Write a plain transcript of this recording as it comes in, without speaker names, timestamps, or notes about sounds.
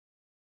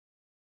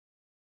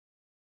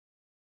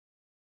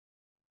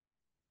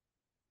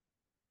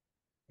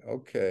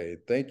Okay,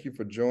 thank you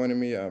for joining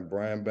me. I'm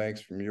Brian Banks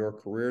from Your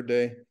Career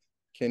Day.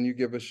 Can you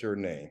give us your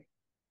name?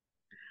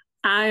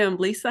 I am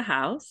Lisa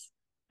Howze.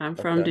 I'm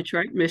from Okay,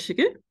 Detroit,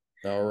 Michigan.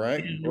 all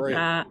right, And great.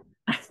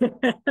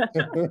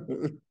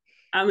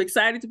 I'm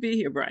excited to be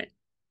here, Brian.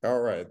 All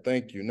right,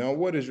 thank you. Now,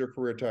 what is your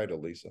career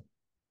title, Lisa?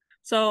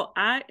 So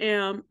I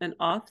am an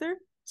author,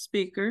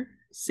 speaker,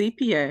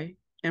 CPA,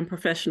 and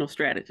professional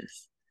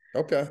strategist.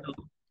 Okay, So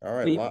all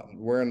right, me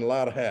wearing a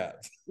lot of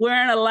hats.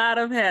 wearing a lot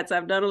of hats.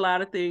 I've done a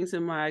lot of things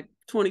in my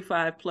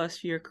 25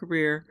 plus year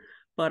career,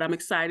 but I'm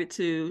excited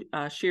to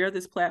share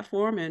this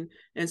platform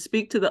and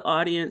speak to the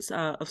audience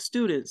of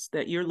students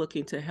that you're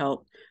looking to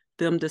help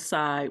them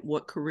decide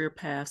what career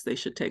paths they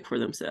should take for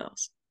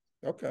themselves.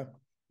 Okay,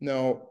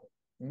 now,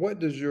 what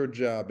does your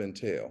job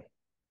entail?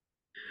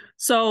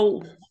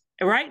 So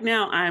right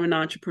now I'm an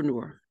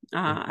entrepreneur.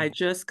 I Mhm.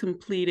 just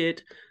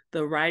completed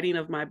the writing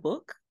of my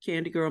book,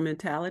 Candy Girl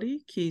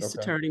Mentality: Keys to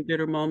Okay, Turning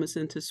Bitter Moments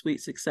into Sweet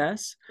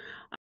Success.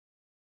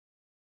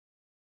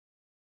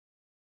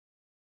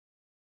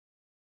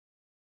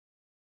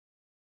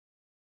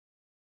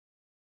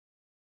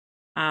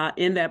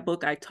 In that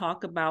book, I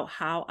talk about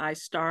how I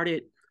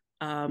started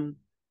um,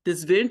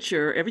 this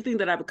venture, everything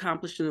that I've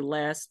accomplished in the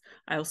last,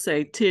 I'll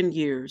say, 10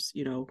 years,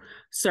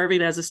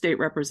 serving as a state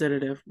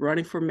representative,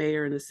 running for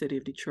mayor in the city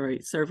of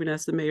Detroit, serving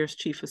as the mayor's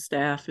chief of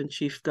staff and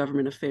chief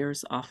government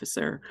affairs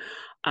officer,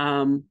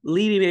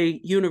 leading a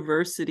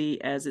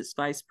university as its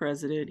vice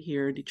president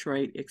here in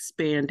Detroit,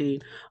 expanding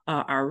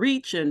our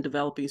reach and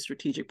developing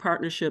strategic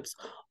partnerships.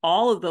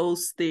 All of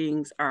those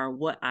things are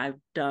what I've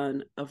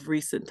done of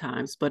recent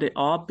times, but it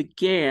all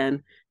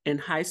began in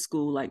high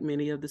school, like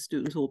many of the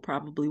students who will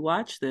probably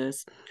watch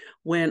this,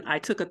 when I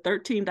took a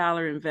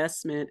 $13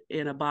 investment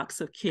in a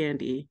box of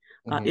candy,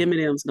 mhm.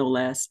 M&Ms no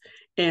less,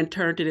 and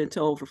turned it into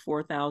over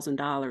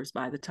 $4,000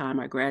 by the time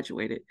I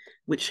graduated,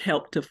 which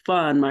helped to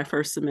fund my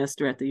first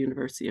semester at the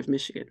University of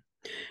Michigan.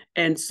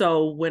 And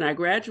so when I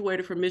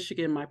graduated from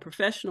Michigan, my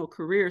professional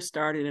career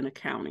started in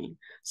accounting.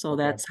 So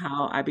Okay, that's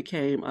how I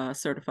became a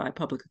certified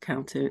public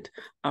accountant,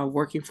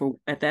 working for,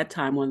 at that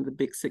time, one of the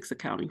big six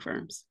accounting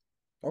firms.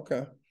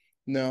 okay.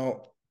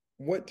 Now,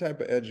 what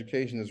type of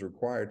education is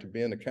required to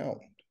be an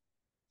accountant?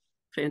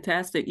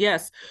 Fantastic.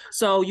 Yes.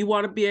 So you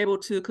want to be able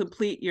to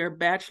complete your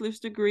bachelor's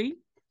degree.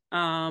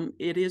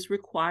 It is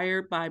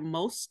required by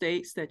most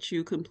states that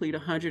you complete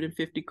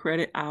 150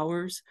 credit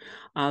hours.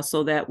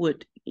 So that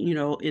would,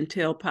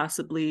 entail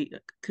possibly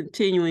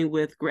continuing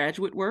with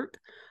graduate work.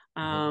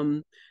 Mhm.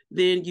 Um,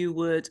 then you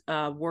would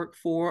work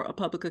for a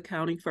public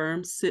accounting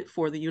firm, sit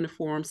for the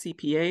uniform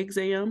CPA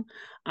exam,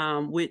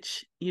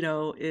 which,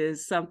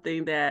 is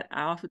something that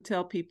I often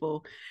tell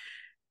people,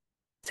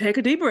 take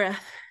a deep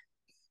breath,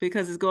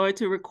 because it's going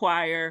to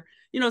require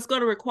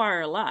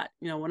a lot.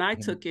 When I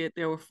Mhm. took it,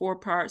 there were four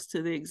parts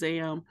to the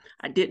exam.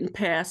 I didn't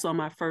pass on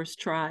my first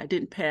try. I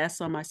didn't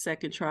pass on my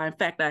second try. In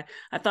fact,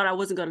 I thought I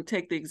wasn't going to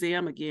take the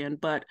exam again,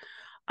 but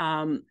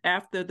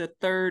after the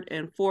third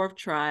and fourth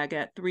try, I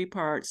got three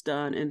parts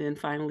done, and then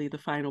finally the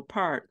final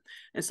part.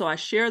 And so I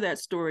share that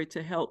story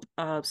to help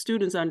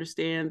students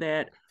understand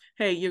that,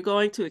 hey, you're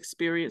going to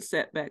experience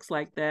setbacks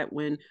like that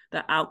when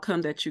the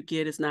outcome that you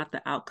get is not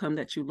the outcome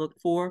that you look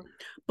for,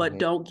 but Mhm.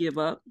 don't give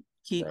up.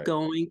 Keep Right.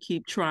 going,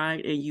 keep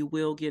trying, and you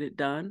will get it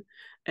done.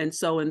 And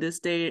so, in this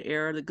day and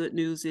era, the good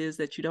news is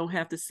that you don't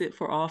have to sit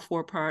for all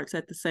four parts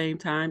at the same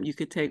time. You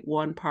could take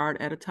one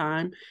part at a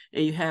time,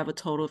 and you have a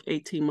total of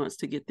 18 months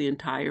to get the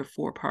entire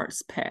four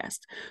parts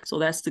passed. So,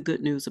 that's the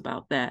good news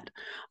about that.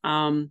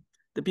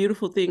 The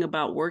beautiful thing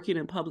about working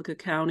in public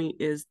accounting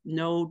is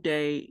no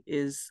day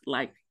is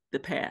like the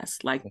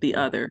past, like the Mhm.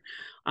 other.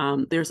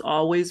 There's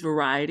always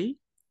variety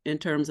in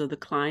terms of the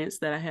clients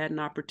that I had an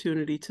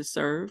opportunity to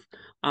serve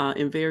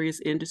in various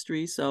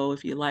industries. So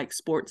if you like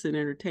sports and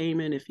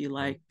entertainment, if you Mhm.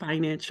 like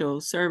financial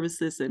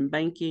services and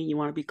banking, you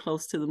want to be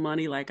close to the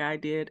money like I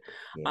did,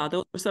 Yeah.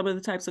 those are some of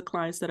the types of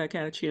clients that I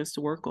got a chance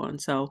to work on.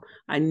 So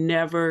I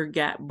never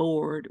got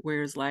bored,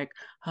 where it's like,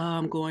 oh,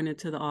 I'm going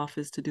into the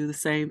office to do the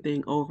same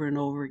thing over and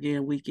over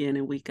again, week in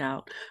and week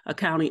out.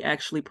 Accounting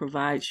actually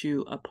provides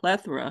you a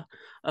plethora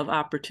of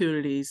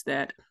opportunities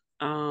that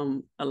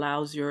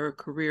allows your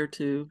career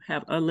to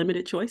have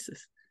unlimited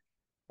choices.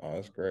 Oh,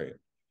 that's great.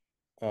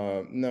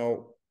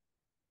 Now,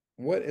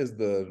 what is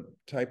the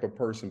type of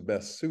person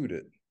best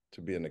suited to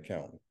be an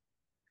accountant?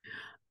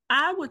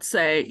 I would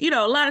say,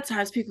 a lot of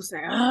times people say,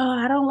 oh,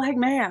 I don't like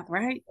math,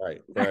 right?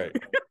 Right, right.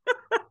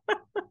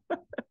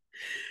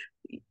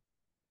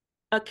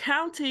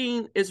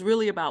 Accounting is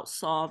really about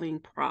solving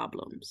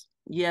problems.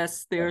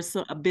 Yes, Okay. there's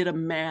a bit of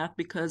math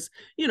because,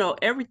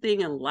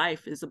 everything in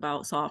life is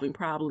about solving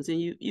problems, and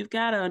you've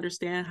got to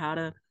understand how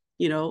to,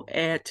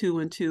 add two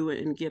and two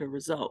and get a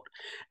result.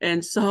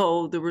 And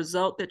so the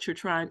result that you're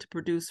trying to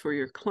produce for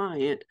your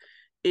client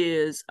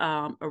is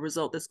a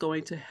result that's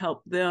going to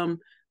help them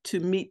to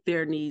meet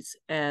their needs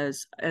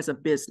as a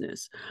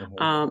business.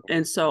 Mhm.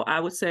 And so I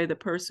would say the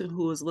person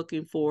who is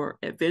looking for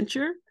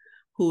adventure,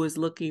 who is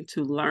looking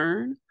to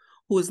learn,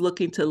 who is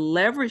looking to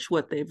leverage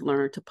what they've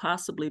learned to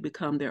possibly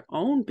become their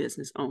own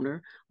business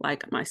owner,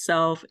 like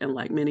myself and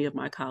like many of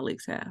my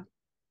colleagues have.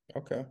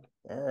 Okay.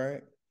 All right.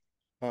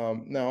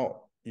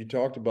 Now you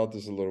talked about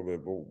this a little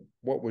bit, but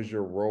what was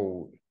your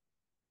road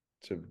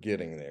to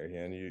getting there?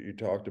 And you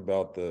talked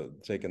about the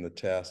taking the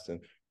test,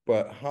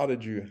 but how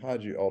did you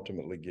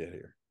ultimately get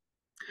here?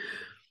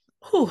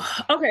 Whew.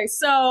 Okay,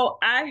 so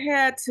I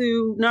had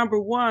to number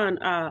one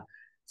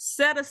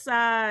set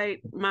aside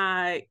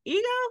my ego.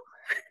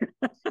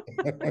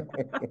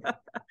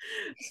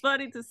 It's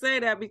funny to say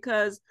that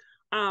because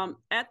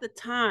at the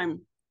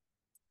time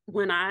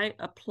when I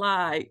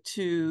applied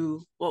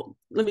to, well,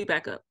 let me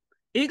back up.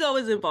 Ego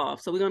is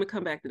involved, so we're going to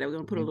come back to that. We're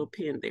going to put a little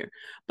pin there.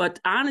 But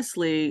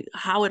honestly,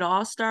 how it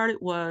all started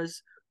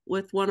was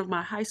with one of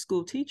my high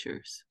school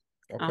teachers.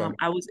 Okay.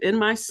 I was in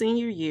my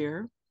senior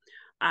year.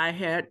 I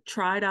had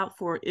tried out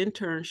for an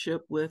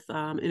internship with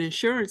an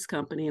insurance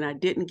company and I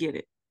didn't get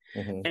it.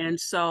 Mm-hmm. And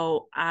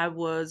so I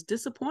was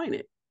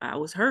disappointed. I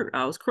was hurt.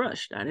 I was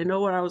crushed. I didn't know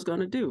what I was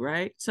going to do.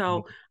 Right.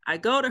 So I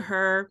go to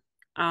her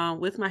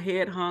with my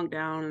head hung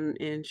down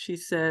and she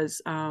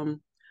says,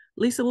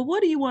 Lisa, well,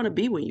 what do you want to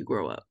be when you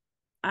grow up?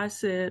 I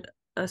said,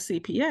 a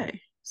CPA,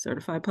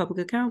 certified public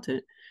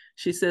accountant.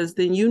 She says,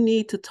 then you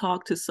need to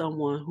talk to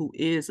someone who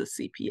is a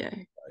CPA.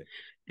 Right.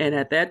 And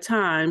at that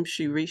time,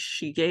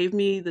 she gave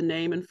me the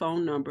name and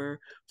phone number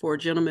for a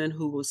gentleman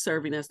who was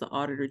serving as the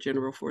Auditor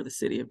General for the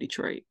city of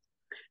Detroit.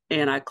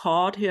 And I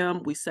called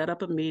him. We set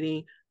up a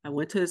meeting. I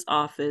went to his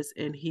office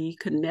and he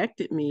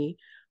connected me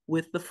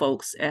with the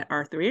folks at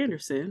Arthur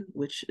Andersen,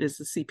 which is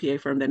a CPA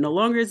firm that no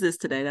longer exists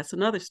today. That's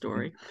another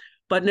story.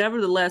 But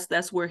nevertheless,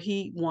 that's where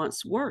he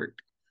once worked.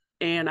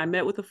 And I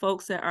met with the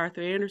folks at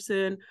Arthur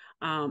Andersen.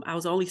 I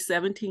was only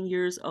 17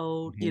 years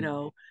old,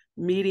 Mm-hmm.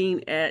 meeting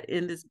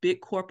in this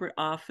big corporate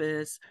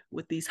office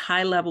with these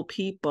high level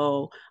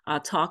people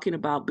talking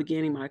about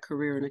beginning my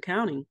career in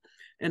accounting.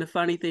 And the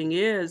funny thing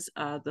is,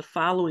 the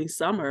following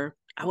summer,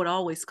 I would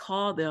always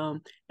call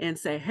them and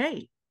say,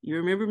 hey, you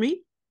remember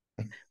me?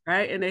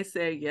 Right. And they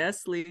say,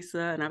 yes, Lisa.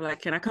 And I'm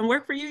like, can I come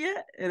work for you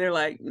yet? And they're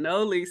like,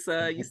 no,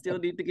 Lisa, you still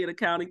need to get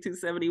accounting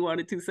 271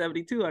 and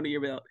 272 under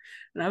your belt.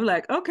 And I'm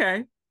like,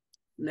 okay.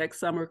 Next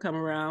summer come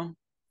around,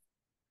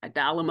 I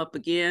dial them up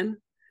again.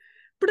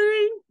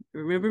 Bling,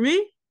 remember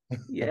me?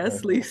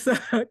 Yes, Lisa.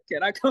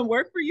 Can I come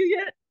work for you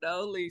yet?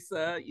 No,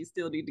 Lisa. You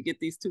still need to get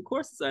these 2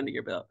 courses under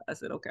your belt. I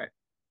said, okay.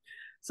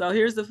 So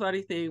here's the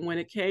funny thing. When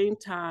it came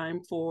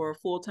time for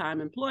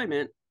full-time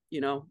employment,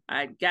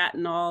 I'd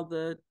gotten all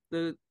the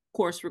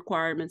course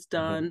requirements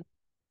Mm-hmm.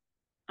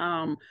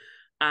 done.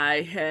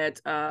 I had,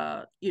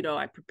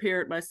 I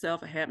prepared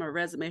myself. I had my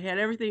resume, had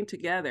everything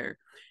together.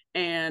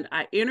 And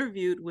I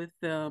interviewed with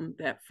them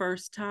that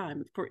first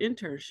time for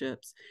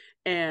internships.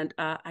 And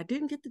I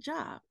didn't get the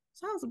job.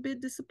 So I was a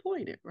bit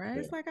disappointed, right?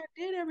 Yeah. It's like I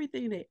did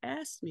everything they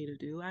asked me to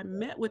do. I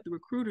met with the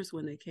recruiters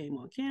when they came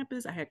on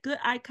campus. I had good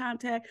eye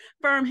contact,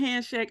 firm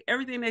handshake,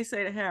 everything they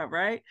say to have,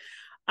 right?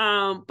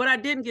 But I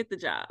didn't get the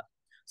job.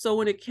 So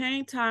when it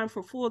came time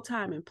for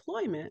full-time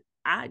employment,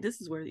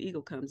 this is where the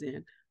ego comes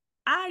in.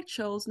 I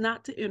chose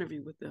not to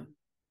interview with them.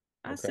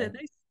 I Okay. said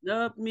they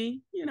snubbed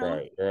me,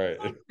 Right. Right.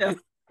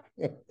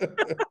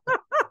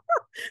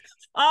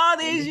 all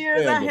these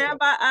years I have Understandable.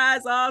 my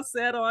eyes all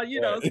set on,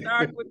 Right.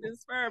 starting with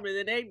this firm, and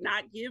then they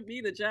not give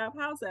me the job.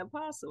 How's that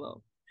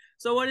possible?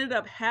 So what ended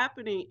up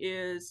happening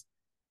is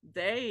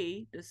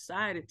they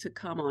decided to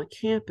come on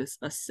campus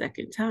a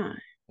second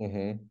time.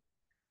 Mm-hmm.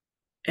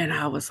 And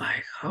I was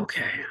like,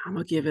 okay, I'm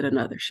gonna give it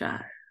another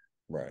shot.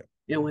 Right.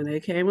 And when they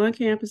came on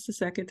campus the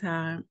second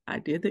time, I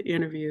did the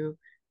interview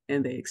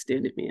and they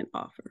extended me an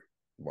offer.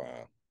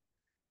 Wow.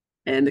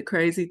 And the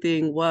crazy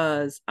thing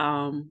was,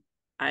 I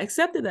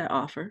accepted that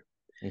offer,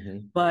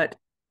 Mm-hmm. but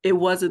it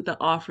wasn't the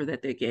offer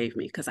that they gave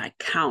me because I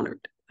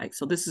countered. Like,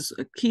 so this is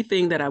a key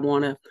thing that I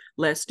want to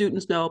let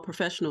students know,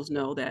 professionals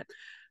know, that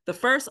the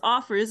first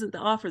offer isn't the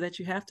offer that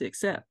you have to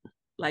accept.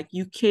 Like,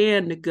 you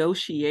can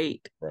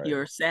negotiate Right.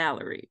 your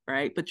salary,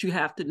 right? But you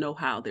have to know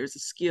how. There's a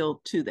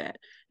skill to that.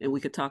 And we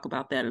could talk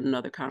about that in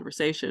another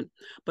conversation.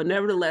 But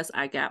nevertheless,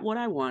 I got what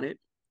I wanted.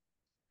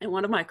 And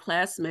one of my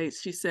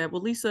classmates, she said,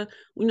 well, Lisa,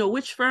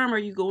 which firm are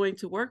you going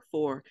to work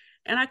for?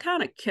 And I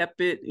kind of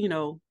kept it,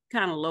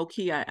 kind of low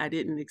key. I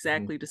didn't Mm-hmm.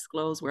 exactly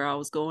disclose where I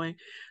was going.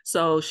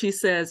 So she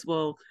says,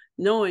 well,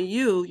 knowing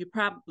you're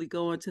probably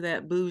going to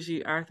that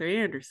bougie Arthur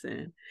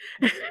Andersen.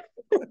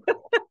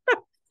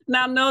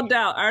 Now, no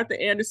doubt, Arthur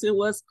Andersen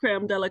was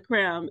creme de la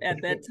creme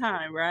at that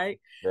time, right?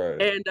 Right.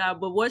 And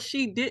but what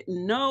she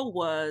didn't know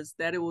was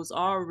that it was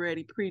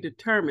already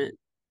predetermined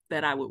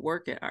that I would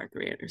work at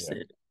Arthur Yeah.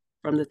 Andersen.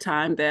 From the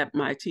time that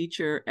my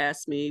teacher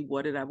asked me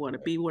what did I want to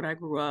be when I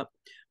grew up,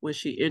 when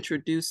she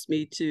introduced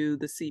me to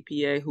the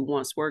CPA who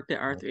once worked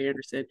at Arthur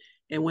Andersen,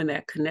 and when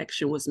that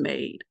connection was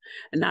made.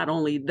 And not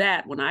only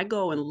that, when I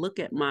go and look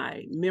at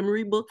my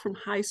memory book from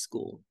high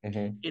school,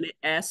 Mm-hmm. and it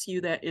asks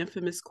you that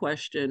infamous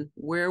question,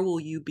 where will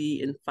you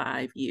be in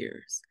 5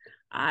 years?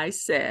 I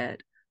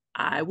said,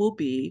 I will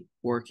be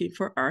working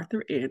for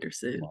Arthur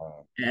Andersen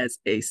Wow. as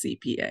a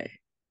CPA.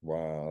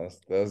 Wow,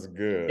 that's And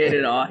good.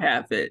 it all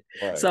happened.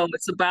 Right. So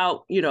it's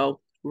about,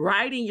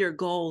 writing your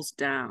goals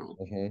down,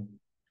 Hmm.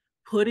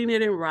 putting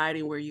it in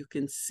writing where you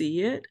can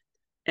see it.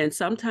 And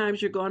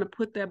sometimes you're going to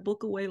put that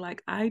book away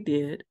like I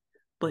did,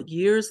 but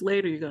years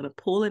later, you're going to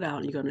pull it out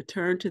and you're going to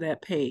turn to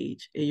that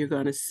page and you're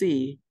going to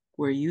see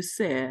where you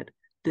said,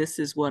 this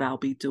is what I'll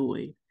be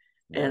doing.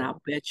 And Right.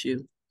 I'll bet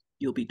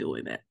you'll be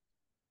doing that.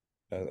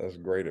 That's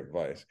great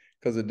advice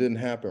because it didn't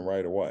happen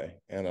right away.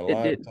 And a It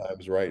lot of did.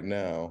 times right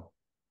now,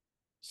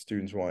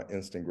 students want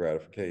instant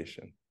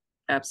gratification.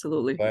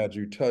 Absolutely. Glad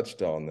you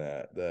touched on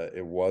that, that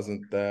it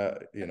wasn't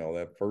that,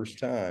 that first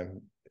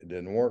time it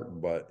didn't work,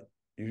 but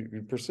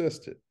you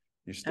persisted.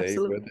 You stayed with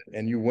Absolutely. it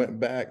and you went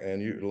back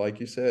and you, like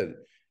you said,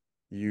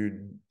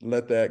 you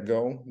let that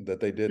go, that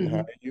they didn't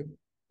hire Mm-hmm. you,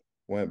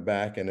 went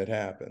back and it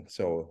happened.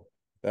 So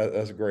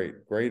that's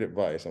great. Great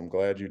advice. I'm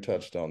glad you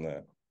touched on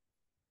that.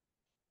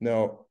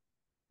 Now,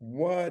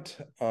 what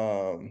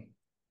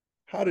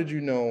how did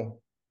you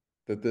know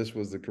that this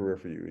was the career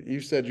for you?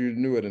 You said you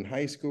knew it in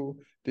high school.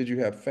 Did you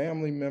have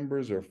family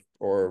members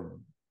or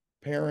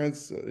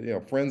parents,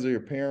 friends of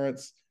your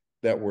parents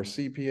that were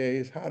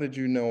CPAs? How did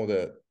you know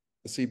that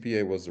the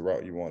CPA was the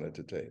route you wanted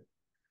to take?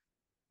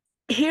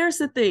 Here's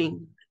the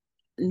thing.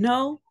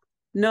 No,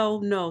 no,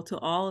 no to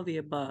all of the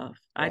above.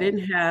 I Wow.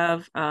 didn't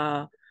have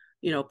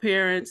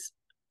parents,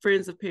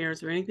 friends of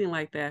parents, or anything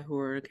like that who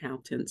were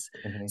accountants.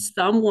 Hmm.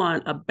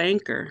 Someone, a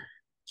banker,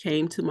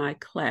 came to my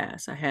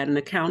class. I had an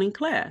accounting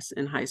class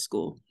in high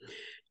school.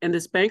 And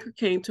this banker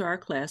came to our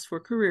class for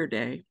career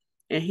day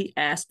and he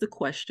asked the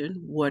question,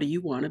 what do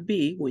you want to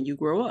be when you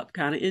grow up?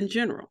 Kind of in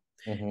general.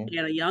 Hmm.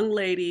 And a young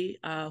lady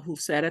who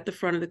sat at the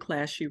front of the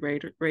class, she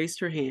raised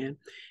her hand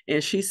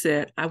and she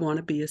said, I want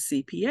to be a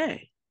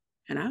CPA.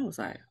 And I was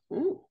like,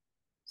 oh,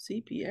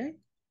 CPA?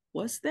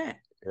 What's that?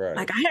 Right.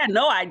 Like, I had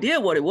no idea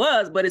what it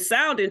was, but it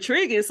sounded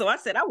intriguing. So I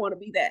said, I want to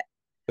be that.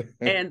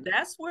 And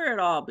that's where it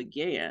all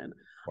began.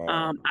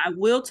 Wow. I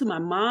will, to my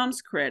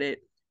mom's credit,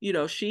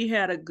 she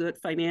had a good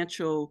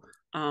financial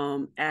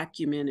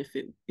acumen,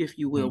 if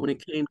you will, Hmm. when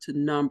it came to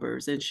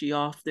numbers, and she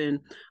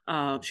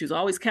was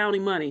always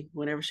counting money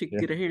whenever she could Yeah.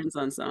 get her hands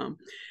on some,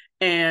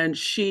 and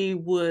she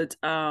would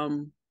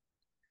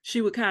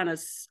kind of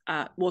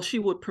she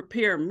would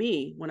prepare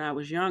me when I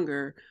was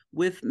younger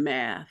with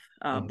math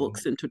Hmm.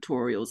 books and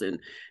tutorials,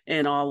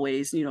 and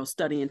always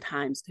studying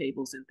times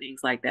tables and things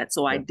like that.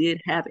 So I Yeah.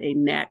 did have a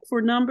knack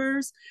for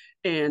numbers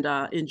and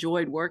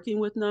enjoyed working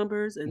with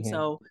numbers. And Hmm.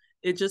 so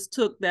it just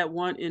took that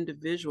one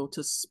individual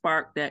to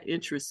spark that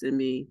interest in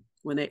me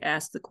when they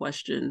asked the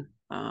question,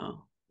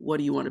 what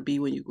do you want to be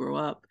when you grow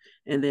up?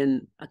 And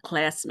then a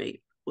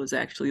classmate was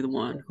actually the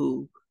one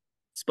who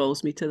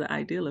exposed me to the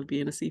ideal of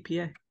being a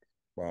CPA.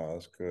 Wow,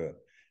 that's good.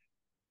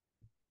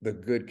 The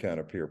good kind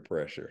of peer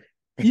pressure.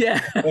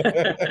 Yeah,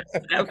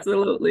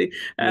 absolutely.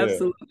 Yeah,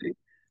 Absolutely.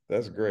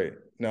 that's great.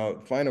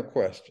 Now, final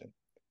question.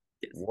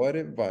 Yes. What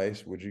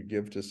advice would you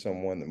give to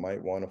someone that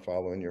might want to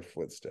follow in your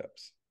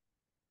footsteps?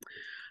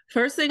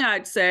 First thing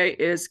I'd say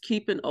is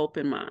keep an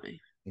open mind.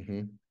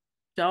 Hmm.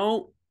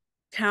 Don't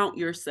count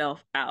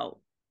yourself out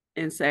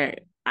and say,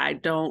 I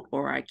don't,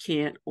 or I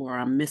can't, or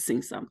I'm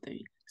missing something.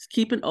 Just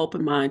keep an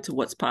open mind to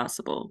what's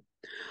possible.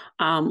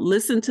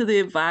 Listen to the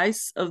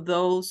advice of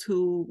those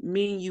who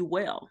mean you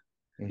well.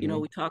 Hmm.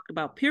 We talked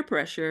about peer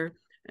pressure,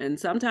 and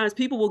sometimes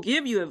people will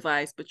give you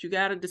advice, but you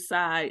got to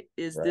decide,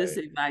 is this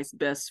Right. advice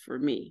best for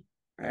me?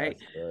 Right.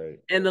 That's right.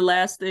 And the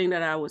last thing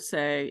that I would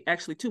say,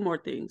 actually, two more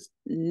things.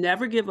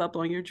 Never give up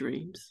on your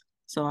dreams.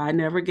 So I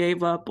never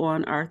gave up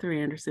on Arthur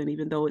Anderson,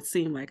 even though it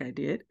seemed like I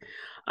did.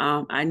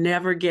 I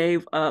never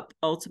gave up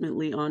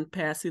ultimately on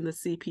passing the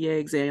CPA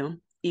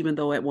exam, even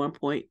though at one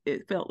point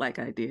it felt like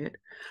I did.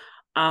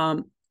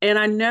 And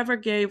I never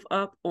gave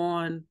up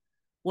on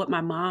what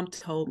my mom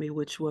told me,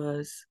 which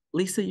was,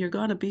 Lisa, you're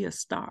going to be a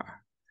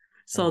star.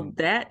 So Hmm.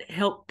 that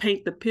helped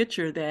paint the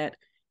picture that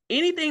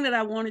anything that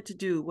I wanted to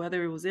do,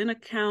 whether it was in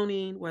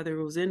accounting, whether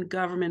it was in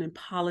government and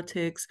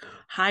politics,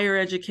 higher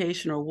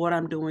education, or what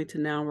I'm doing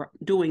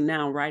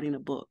now, writing a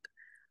book,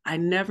 I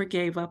never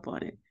gave up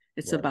on it.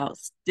 It's Right. about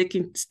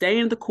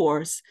staying the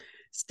course,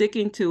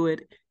 sticking to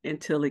it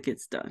until it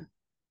gets done.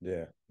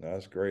 Yeah, no,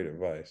 that's great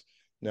advice.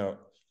 Now,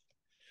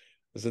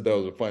 I said that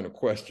was a final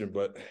question,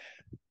 but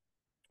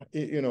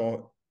you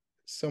know,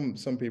 some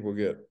people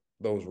get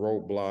those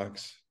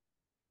roadblocks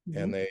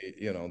and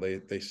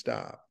Mhm. they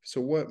stop.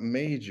 So what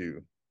made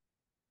you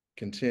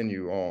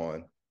continue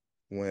on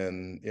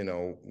when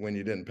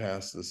you didn't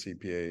pass the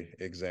CPA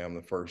exam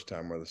the first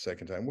time or the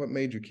second time? What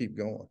made you keep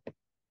going?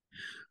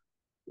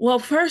 Well,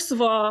 first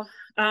of all,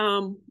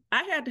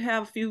 I had to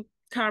have a few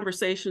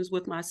conversations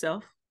with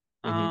myself.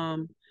 Hmm.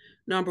 Um,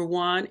 number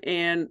one,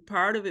 and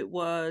part of it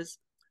was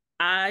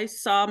I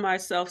saw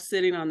myself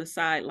sitting on the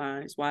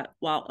sidelines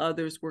while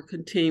others were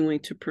continuing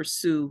to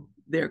pursue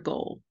their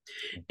goal.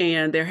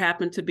 And there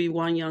happened to be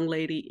one young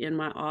lady in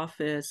my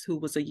office who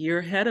was a year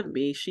ahead of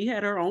me. She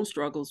had her own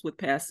struggles with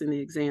passing the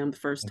exam the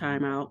first Hmm.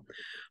 time out,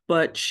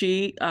 but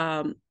she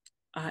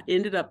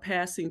ended up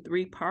passing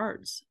three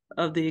parts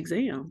of the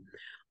exam.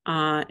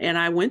 And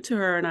I went to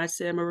her and I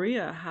said,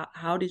 Maria,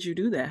 how did you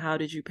do that? How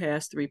did you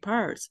pass 3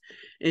 parts?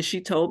 And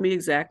she told me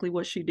exactly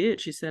what she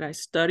did. She said, I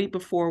studied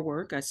before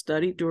work, I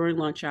studied during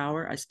lunch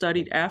hour, I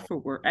studied after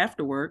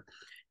work,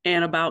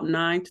 and about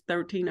 9 to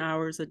 13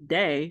 hours a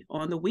day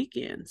on the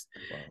weekends.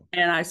 Wow.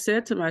 And I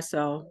said to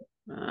myself,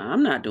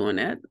 I'm not doing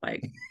that.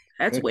 Like,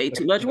 that's way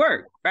too much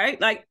work, right?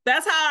 Like,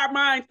 that's how our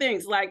mind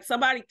thinks. Like,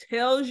 somebody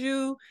tells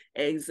you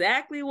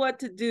exactly what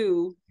to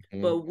do,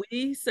 Mhm. but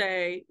we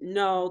say,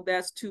 no,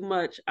 that's too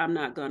much. I'm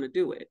not going to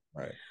do it.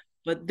 Right.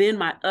 But then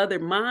my other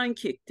mind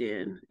kicked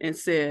in and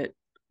said,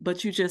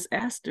 but you just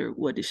asked her,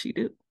 what did she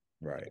do?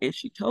 Right. And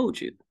she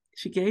told you.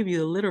 She gave you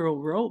the literal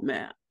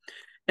roadmap.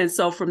 And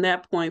so from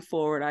that point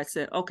forward, I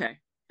said, okay,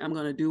 I'm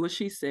going to do what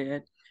she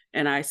said.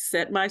 And I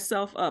set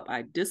myself up.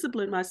 I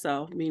disciplined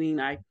myself, meaning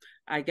I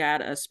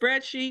got a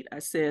spreadsheet. I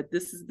said,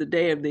 this is the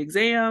day of the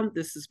exam.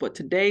 This is what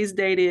today's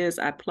date is.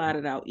 I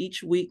plotted out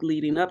each week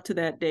leading up to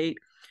that date.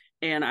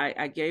 And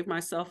I gave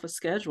myself a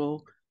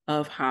schedule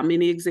of how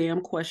many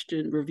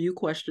review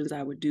questions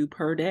I would do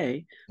per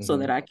day so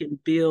Mm-hmm. that I can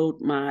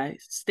build my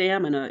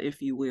stamina,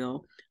 if you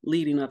will,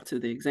 leading up to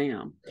the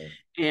exam. Okay.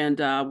 And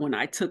when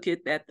I took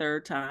it that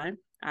third time,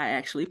 I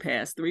actually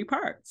passed 3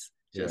 parts,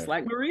 Yeah. just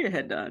like Maria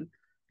had done.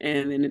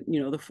 And then,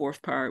 the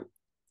fourth part,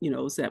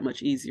 was that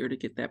much easier to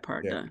get that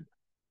part Yeah. done.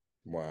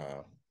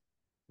 Wow.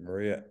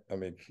 Maria, I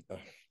mean,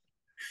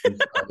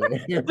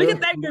 We can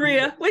thank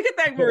Maria. We can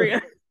thank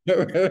Maria.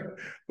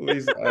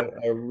 Lisa,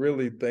 I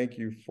really thank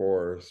you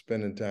for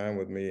spending time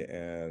with me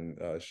and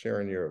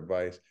sharing your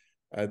advice.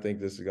 I think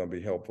this is going to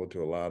be helpful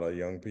to a lot of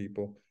young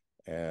people,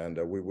 and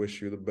we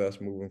wish you the best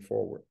moving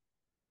forward.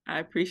 I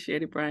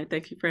appreciate it, Brian.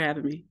 Thank you for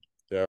having me.